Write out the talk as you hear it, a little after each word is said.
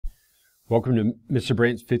Welcome to Mr.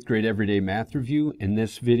 Brandt's 5th grade everyday math review. In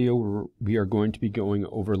this video, we are going to be going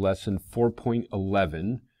over lesson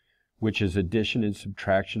 4.11, which is addition and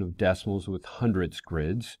subtraction of decimals with hundredths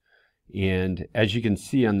grids. And as you can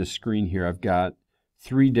see on the screen here, I've got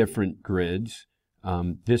 3 different grids.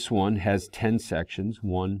 This one has 10 sections,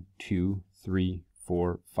 1, 2, 3,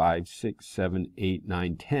 4, 5, 6, 7, 8,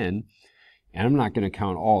 9, 10. And I'm not going to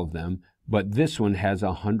count all of them, but this one has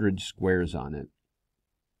 100 squares on it.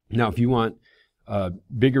 Now, if you want a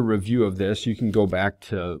bigger review of this, you can go back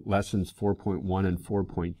to lessons 4.1 and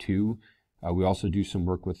 4.2. We also do some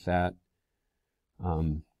work with that,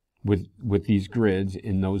 with these grids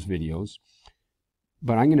in those videos.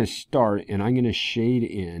 But I'm going to start and I'm going to shade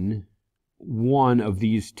in one of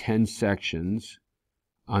these 10 sections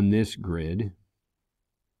on this grid.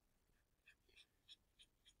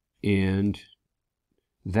 And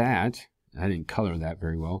that, I didn't color that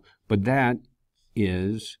very well, but that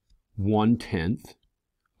is 1/10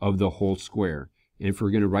 of the whole square. And if we're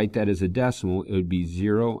going to write that as a decimal, it would be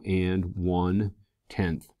 0 and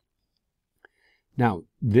 1/10. Now,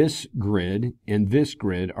 this grid and this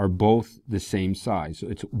grid are both the same size, so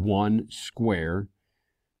it's 1 square.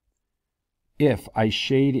 If I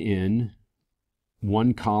shade in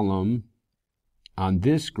one column on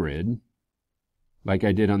this grid, like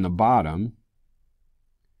I did on the bottom,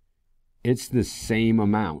 it's the same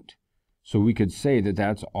amount. So we could say that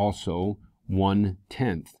that's also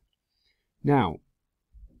 1/10. Now,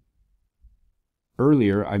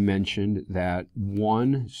 earlier I mentioned that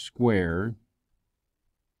 1 square,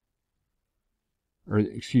 or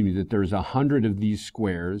excuse me, that there's 100 of these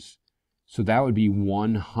squares, so that would be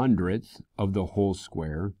 1/100th of the whole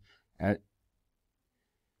square.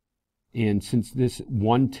 And since this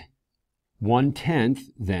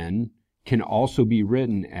 1/10 then can also be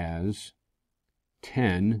written as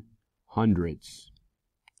 10 hundredths.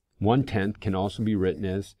 1/10 can also be written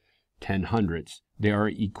as 10 hundredths. They are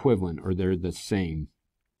equivalent, or they're the same.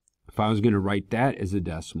 If I was going to write that as a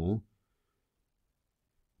decimal,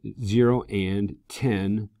 0 and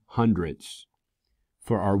 10 hundredths.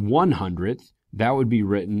 For our 1/100th, that would be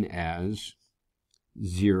written as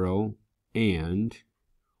 0 and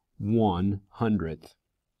 1/100th.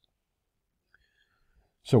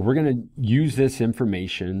 So we're going to use this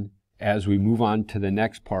information as we move on to the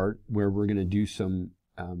next part, where we're going to do some,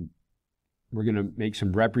 we're going to make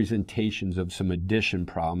some representations of some addition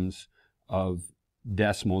problems of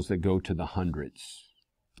decimals that go to the hundredths.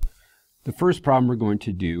 The first problem we're going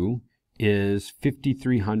to do is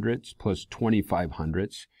 53 hundredths plus 25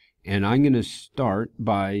 hundredths, and I'm going to start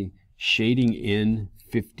by shading in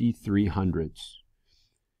 53 hundredths.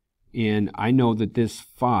 And I know that this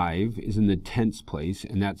 5 is in the tenths place,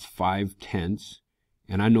 and that's 5/10.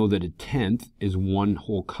 And I know that a 10th is one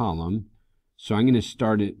whole column. So I'm going to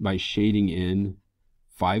start it by shading in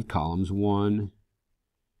 5 columns. 1,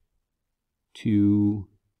 2,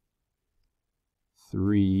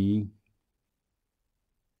 3,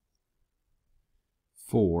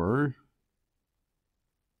 4,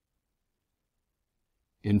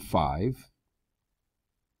 and 5.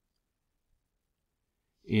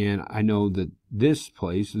 And I know that this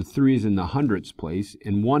place, the 3 is in the hundredths place,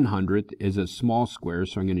 and 1/100th is a small square,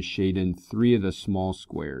 so I'm going to shade in 3 of the small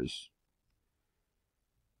squares.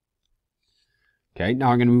 Okay,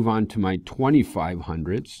 now I'm going to move on to my 25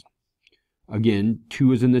 hundredths. Again,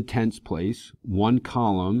 2 is in the tenths place. One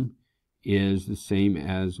column is the same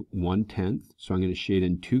as 1/10, so I'm going to shade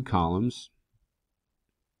in 2 columns.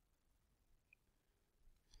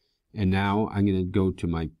 And now I'm going to go to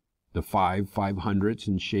the 5 hundredths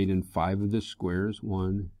and shade in 5 of the squares.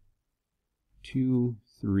 1, 2,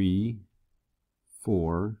 3,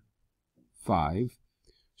 4, 5.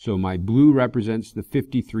 So my blue represents the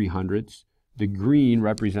 53 hundredths. The green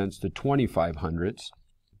represents the 25 hundredths.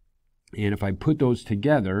 And if I put those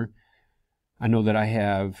together, I know that I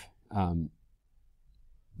have,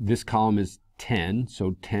 this column is 10.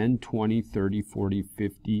 So 10, 20, 30, 40,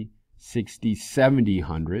 50, 60, 70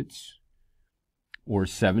 hundredths. Or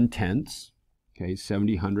 7/10, okay,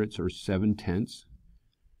 70 hundredths or 7/10.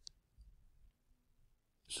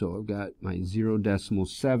 So I've got my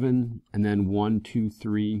 0.7, and then 1, 2,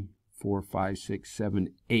 3, 4, 5, 6,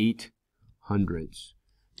 7, 8 hundredths.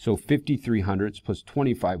 So 53 hundredths plus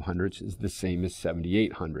 25 hundredths is the same as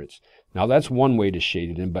 78 hundredths. Now that's one way to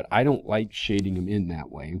shade it in, but I don't like shading them in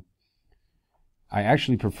that way. I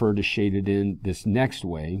actually prefer to shade it in this next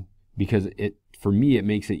way, because for me, it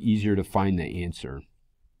makes it easier to find the answer.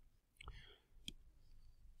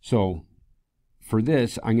 So for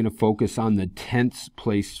this, I'm going to focus on the tenths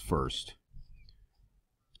place first.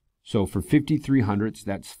 So for 53 hundredths,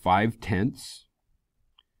 that's 5/10.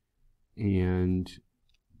 And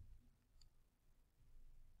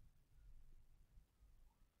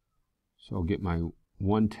so I'll get my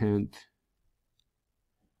 1/10,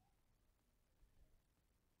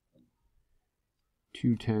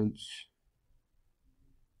 2/10,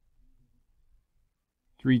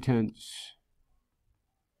 3/10,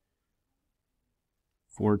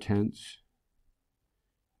 4/10,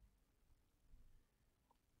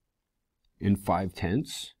 and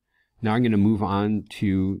 5/10. Now I'm going to move on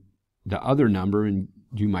to the other number and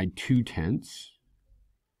do my 2/10.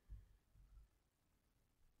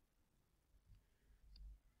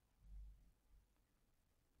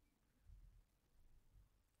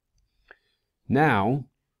 Now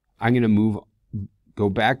I'm going to go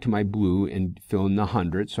back to my blue and fill in the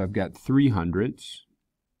hundredths. So I've got 3 hundredths.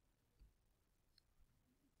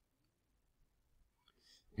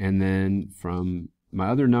 And then from my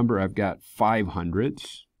other number, I've got 5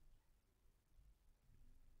 hundredths.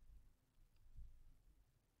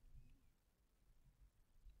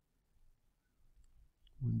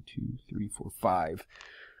 One, two, three, four, 5.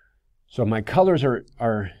 So my colors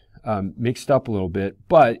are mixed up a little bit,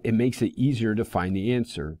 but it makes it easier to find the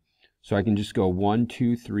answer. So I can just go 1,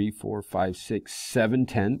 2, 3, 4, 5, 6, 7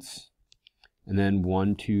 tenths, and then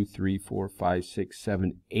 1, 2, 3, 4, 5, 6,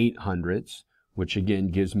 7, 8 hundredths, which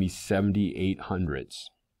again gives me 78 hundredths.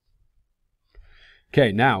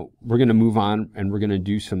 Okay, now we're going to move on and we're going to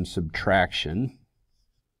do some subtraction.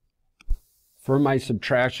 For my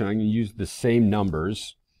subtraction, I'm going to use the same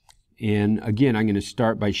numbers. And again, I'm going to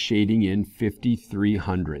start by shading in 53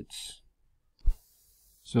 hundredths.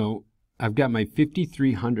 So I've got my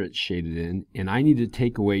 53 hundredths shaded in, and I need to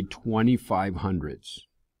take away 25 hundredths.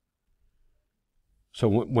 So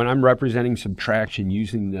when I'm representing subtraction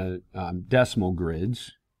using the decimal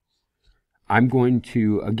grids, I'm going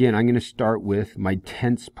to start with my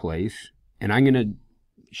tenths place, and I'm going to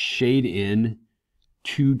shade in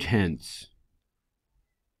 2 tenths.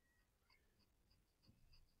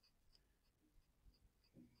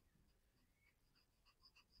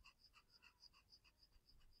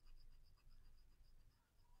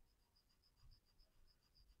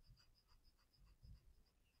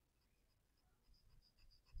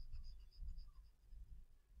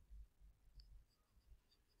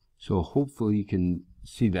 So hopefully you can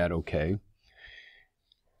see that okay.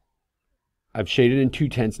 I've shaded in 2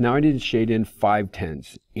 tenths. Now I need to shade in 5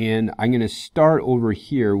 tenths. And I'm going to start over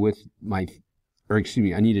here with I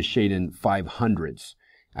need to shade in 5 hundredths.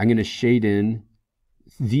 I'm going to shade in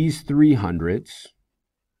these 3 hundredths.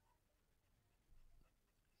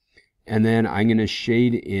 And then I'm going to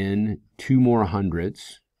shade in 2 more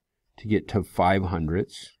hundredths to get to 5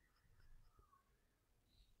 hundredths.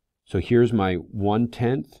 So here's my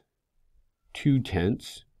 1/10, 2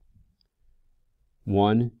 tenths,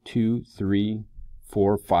 1, 2, 3,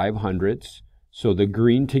 4, 5 hundredths. So the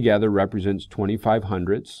green together represents 25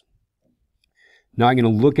 hundredths. Now I'm going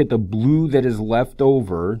to look at the blue that is left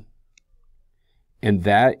over, and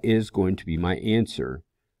that is going to be my answer.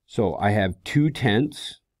 So I have 2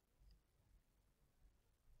 tenths,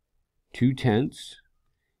 2 tenths,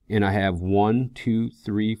 and I have 1, 2,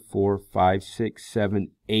 3, 4, 5, 6,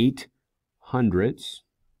 7, 8 hundredths.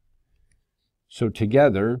 So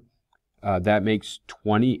together, that makes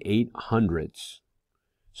 28 hundredths.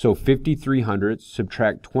 So 53 hundredths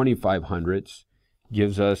subtract 25 hundredths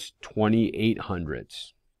gives us 28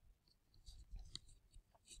 hundredths.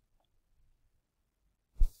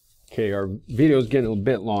 Okay, our video is getting a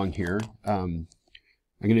bit long here. I'm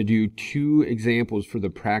going to do 2 examples for the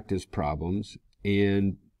practice problems,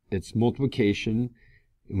 and it's multiplication,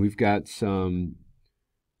 and we've got some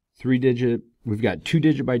 3-digit. We've got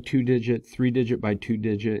 2-digit by 2-digit, 3-digit by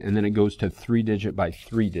 2-digit, and then it goes to 3-digit by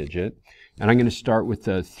 3-digit. And I'm going to start with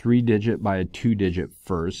a 3-digit by a 2-digit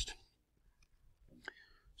first.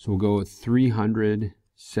 So we'll go with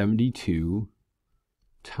 372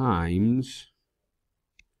 times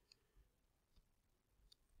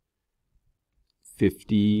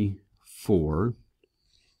 54.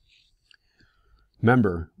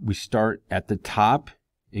 Remember, we start at the top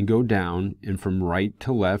and go down and from right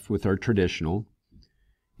to left with our traditional,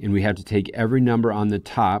 and we have to take every number on the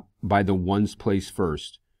top by the ones place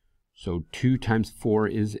first. So 2 times 4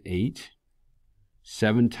 is 8,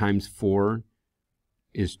 7 times 4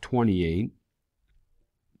 is 28,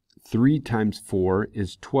 3 times 4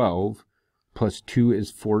 is 12, plus 2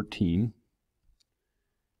 is 14.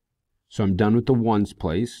 So I'm done with the ones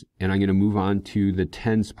place, and I'm going to move on to the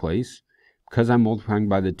tens place. Because I'm multiplying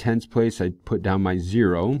by the tens place, I put down my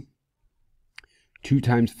 0. 2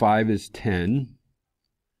 times 5 is 10.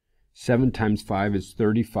 7 times 5 is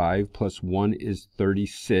 35, plus 1 is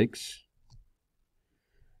 36.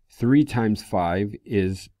 3 times 5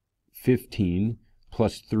 is 15,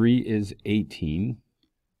 plus 3 is 18.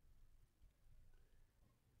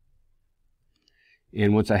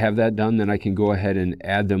 And once I have that done, then I can go ahead and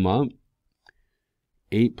add them up.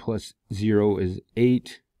 8 plus 0 is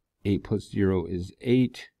 8. 8 plus 0 is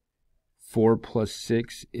 8. 4 plus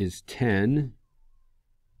 6 is 10.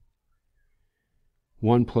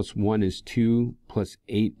 1 plus 1 is 2, plus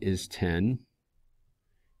 8 is 10.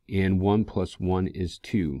 And 1 plus 1 is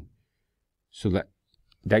 2. So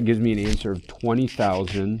that gives me an answer of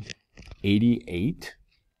 20,088.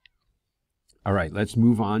 All right, let's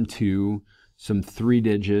move on to some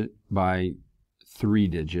 3-digit by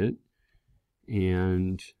 3-digit.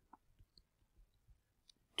 And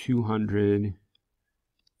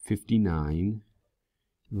 259.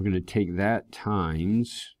 We're going to take that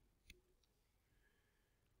times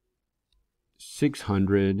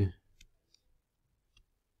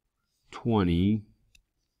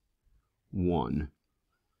 621.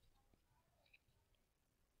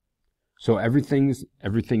 So everything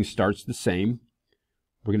starts the same.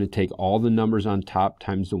 We're going to take all the numbers on top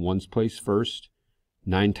times the ones place first.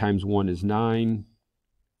 9 times 1 is 9.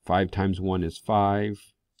 5 times 1 is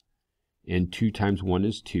 5. And 2 times 1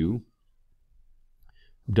 is 2.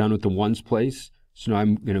 I'm done with the ones place. So now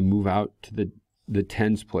I'm going to move out to the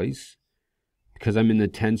tens place. Because I'm in the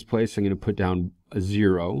tens place, I'm going to put down a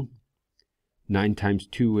 0. 9 times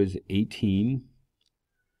 2 is 18.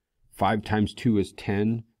 5 times 2 is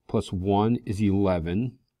 10. Plus 1 is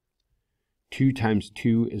 11. 2 times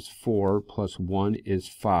 2 is 4. Plus 1 is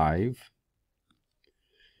 5.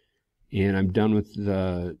 And I'm done with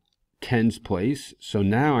the tens place. So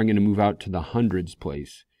now I'm going to move out to the hundreds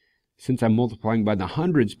place. Since I'm multiplying by the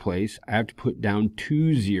hundreds place, I have to put down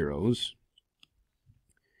 2 zeros.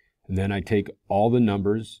 And then I take all the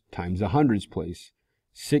numbers times the hundreds place.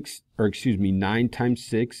 9 times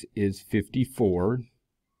 6 is 54.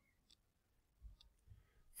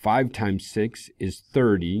 5 times 6 is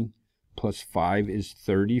 30. Plus 5 is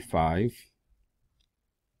 35.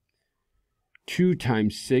 2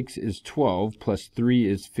 times 6 is 12, plus 3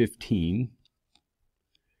 is 15.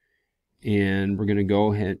 And we're going to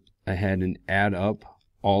go ahead and add up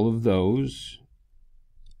all of those.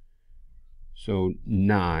 So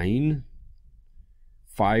 9.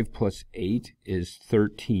 5 plus 8 is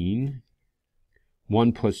 13.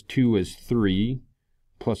 1 plus 2 is 3.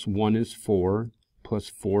 Plus 1 is 4. Plus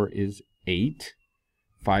 4 is 8.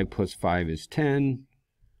 5 plus 5 is 10.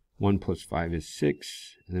 1 plus 5 is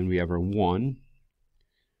 6, and then we have our 1.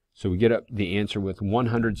 So we get up the answer with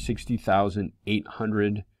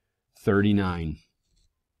 160,839.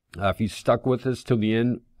 If you stuck with us till the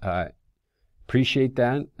end, appreciate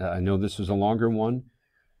that. I know this was a longer one.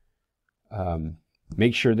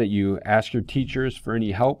 Make sure that you ask your teachers for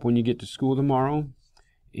any help when you get to school tomorrow,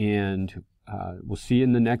 and we'll see you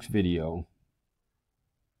in the next video.